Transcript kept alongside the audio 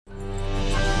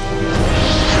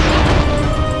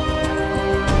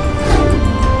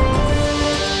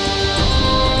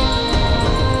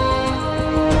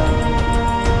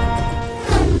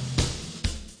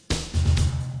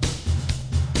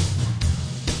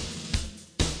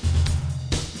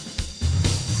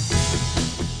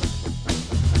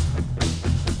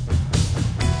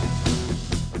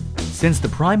Since the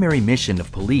primary mission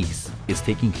of police is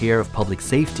taking care of public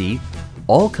safety,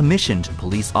 all commissioned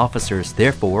police officers,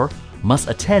 therefore, must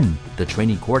attend the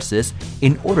training courses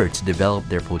in order to develop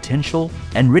their potential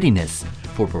and readiness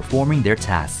for performing their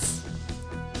tasks.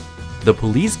 The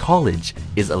Police College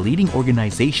is a leading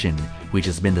organization which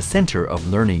has been the center of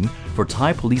learning for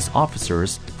Thai police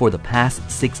officers for the past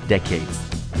 6 decades.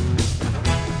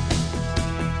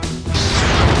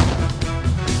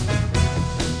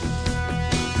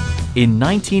 In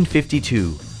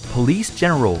 1952, Police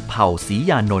General Phao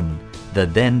Siyanont, the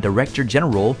then Director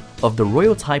General of the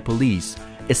Royal Thai Police,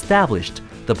 established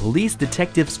the Police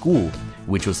Detective School,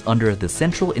 which was under the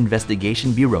Central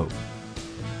Investigation Bureau.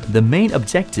 The main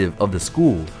objective of the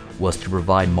school was to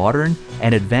provide modern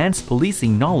and advanced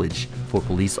policing knowledge for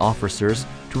police officers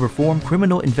to perform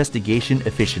criminal investigation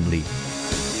efficiently.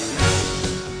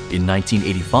 In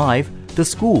 1985, the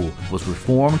school was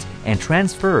reformed and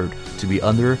transferred to be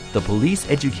under the Police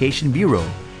Education Bureau,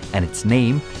 and its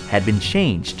name had been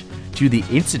changed to the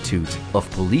Institute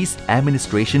of Police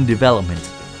Administration Development.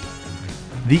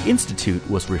 The institute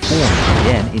was reformed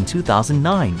again in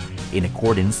 2009 in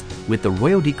accordance with the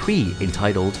royal decree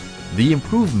entitled The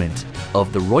Improvement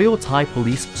of the Royal Thai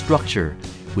Police Structure,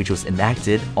 which was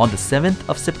enacted on the 7th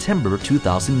of September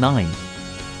 2009.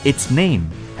 Its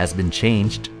name has been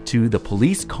changed to the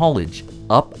Police College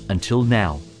up until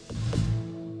now.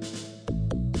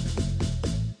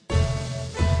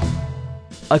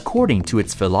 According to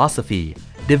its philosophy,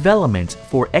 development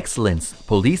for excellence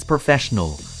police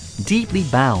professional, deeply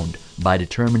bound by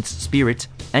determined spirit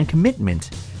and commitment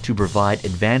to provide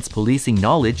advanced policing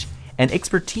knowledge and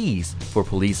expertise for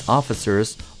police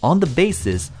officers on the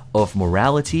basis of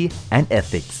morality and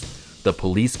ethics. The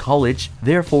Police College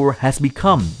therefore has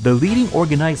become the leading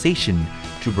organization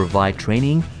to provide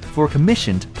training for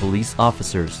commissioned police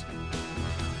officers.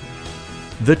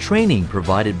 The training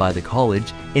provided by the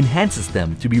college enhances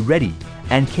them to be ready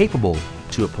and capable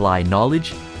to apply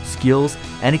knowledge, skills,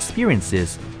 and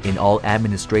experiences in all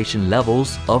administration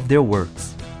levels of their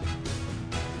works.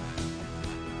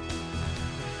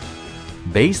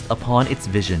 Based upon its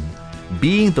vision,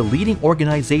 being the leading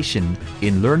organization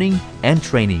in learning and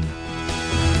training.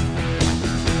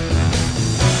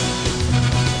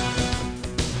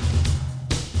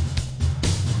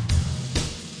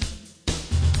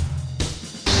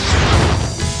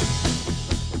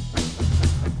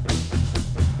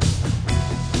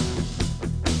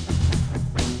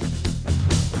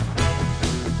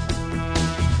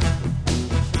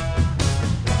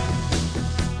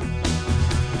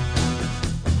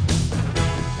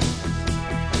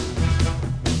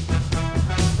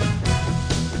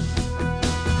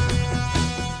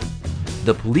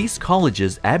 The Police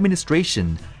College's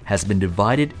administration has been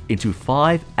divided into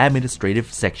 5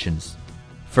 administrative sections.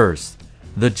 First,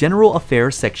 the General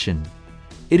Affairs section.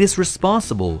 It is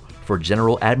responsible for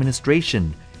general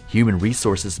administration, human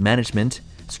resources management,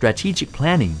 strategic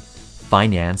planning,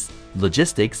 finance,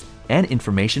 logistics, and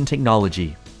information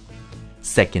technology.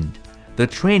 Second, the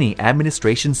Training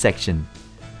Administration section.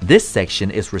 This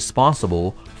section is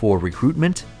responsible for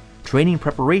recruitment, training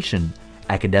preparation,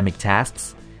 academic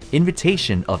tasks,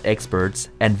 invitation of experts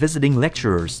and visiting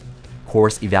lecturers,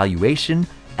 course evaluation,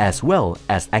 as well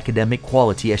as academic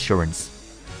quality assurance.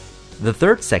 The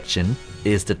third section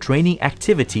is the Training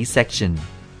Activity section.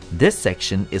 This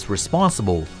section is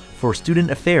responsible for student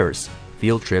affairs,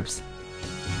 field trips,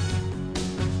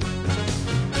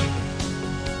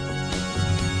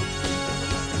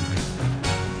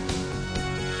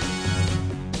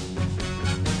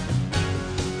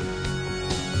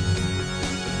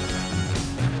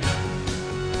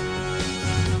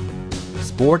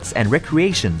 sports and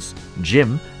recreations,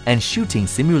 gym, and shooting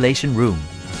simulation room.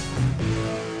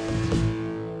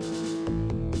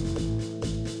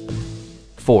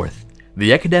 Fourth,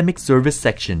 the Academic Service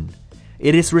section.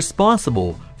 It is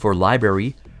responsible for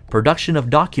library, production of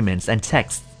documents and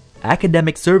texts,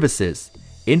 academic services,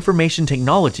 information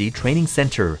technology training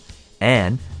center,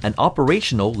 and an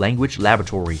operational language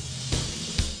laboratory.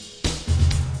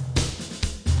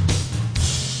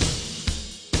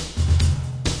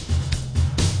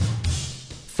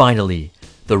 Finally,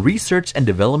 the Research and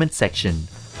Development section.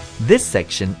 This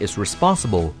section is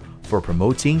responsible for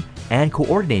promoting and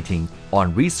coordinating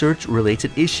on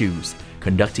research-related issues,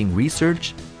 conducting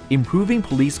research, improving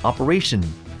police operation,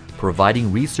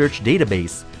 providing research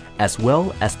database, as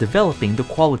well as developing the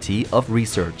quality of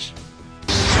research.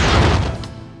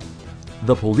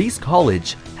 The Police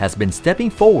College has been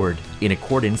stepping forward in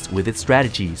accordance with its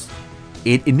strategies.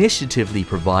 It initiatively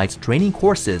provides training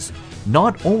courses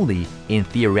not only in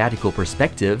theoretical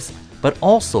perspectives, but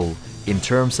also in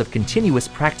terms of continuous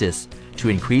practice to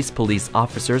increase police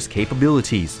officers'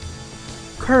 capabilities.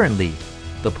 Currently,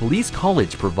 the Police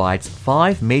College provides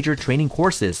 5 major training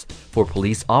courses for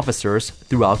police officers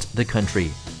throughout the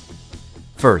country.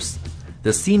 First,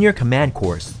 the Senior Command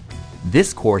Course.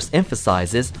 This course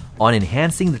emphasizes on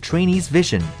enhancing the trainees'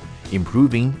 vision,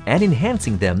 improving and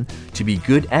enhancing them to be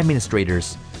good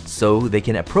administrators so they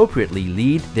can appropriately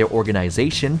lead their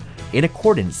organization in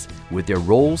accordance with their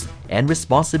roles and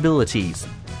responsibilities,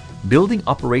 building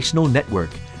operational network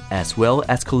as well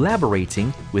as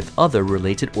collaborating with other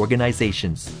related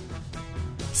organizations.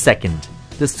 Second,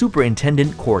 the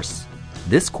Superintendent Course.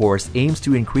 This course aims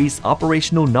to increase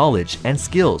operational knowledge and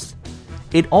skills.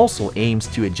 It also aims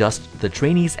to adjust the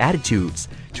trainees' attitudes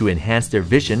to enhance their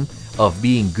vision of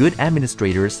being good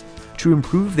administrators, to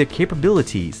improve their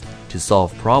capabilities to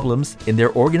solve problems in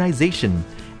their organization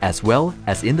as well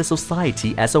as in the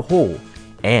society as a whole,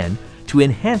 and to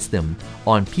enhance them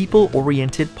on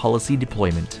people-oriented policy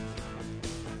deployment.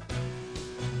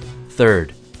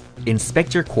 Third,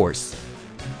 Inspector Course.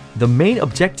 The main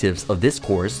objectives of this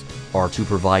course are to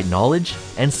provide knowledge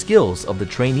and skills of the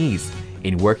trainees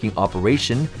in working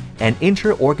operation and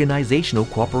inter-organizational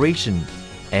cooperation,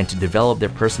 and to develop their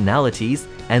personalities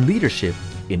and leadership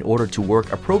in order to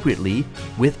work appropriately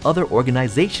with other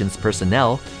organizations'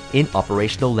 personnel in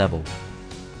operational level.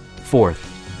 Fourth,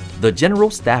 the General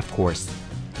Staff Course.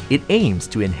 It aims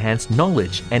to enhance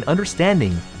knowledge and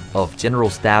understanding of General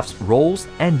Staff's roles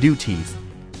and duties,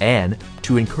 and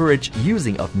to encourage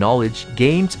using of knowledge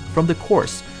gained from the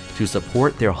course to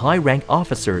support their high-rank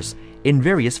officers in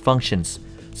various functions,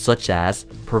 such as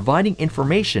providing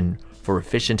information for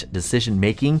efficient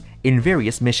decision-making in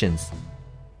various missions.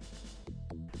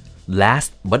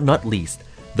 Last but not least,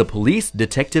 the Police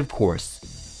Detective Course.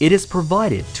 It is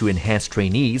provided to enhance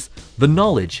trainees the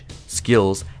knowledge,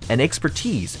 skills, and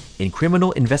expertise in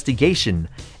criminal investigation,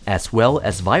 as well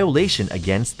as violation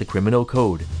against the criminal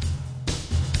code.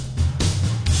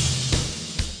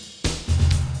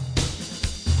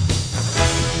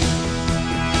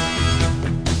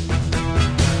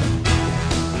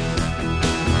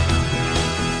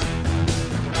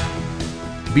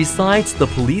 Besides the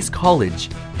Police College,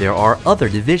 there are other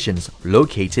divisions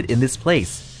located in this place,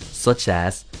 such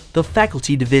as the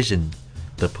Faculty Division,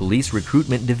 the Police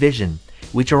Recruitment Division,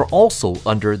 which are also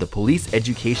under the Police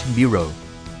Education Bureau.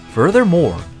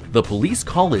 Furthermore, the Police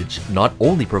College not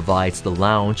only provides the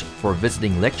lounge for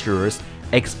visiting lecturers,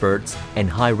 experts, and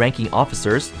high-ranking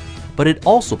officers, but it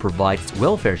also provides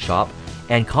welfare shop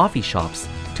and coffee shops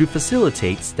to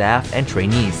facilitate staff and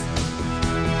trainees.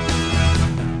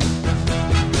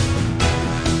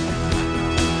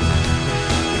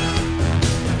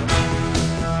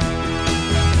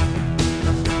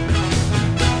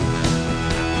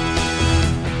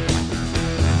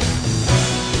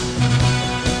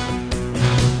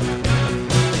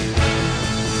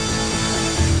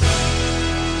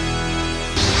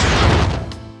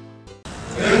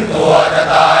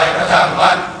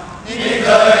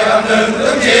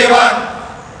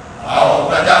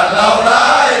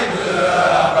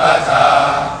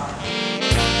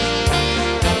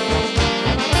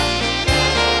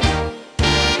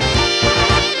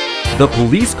 The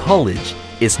Police College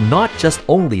is not just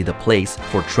only the place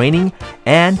for training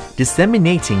and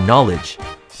disseminating knowledge,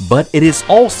 but it is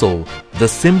also the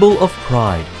symbol of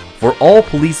pride for all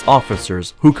police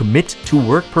officers who commit to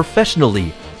work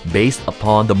professionally based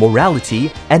upon the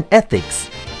morality and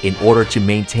ethics in order to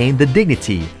maintain the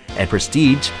dignity and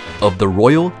prestige of the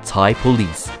Royal Thai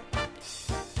Police.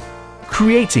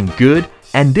 Creating good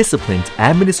and disciplined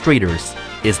administrators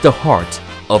is the heart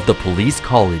of the Police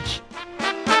College.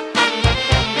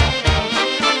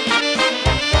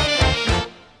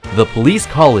 The Police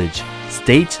College,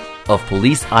 State of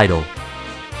Police Idol.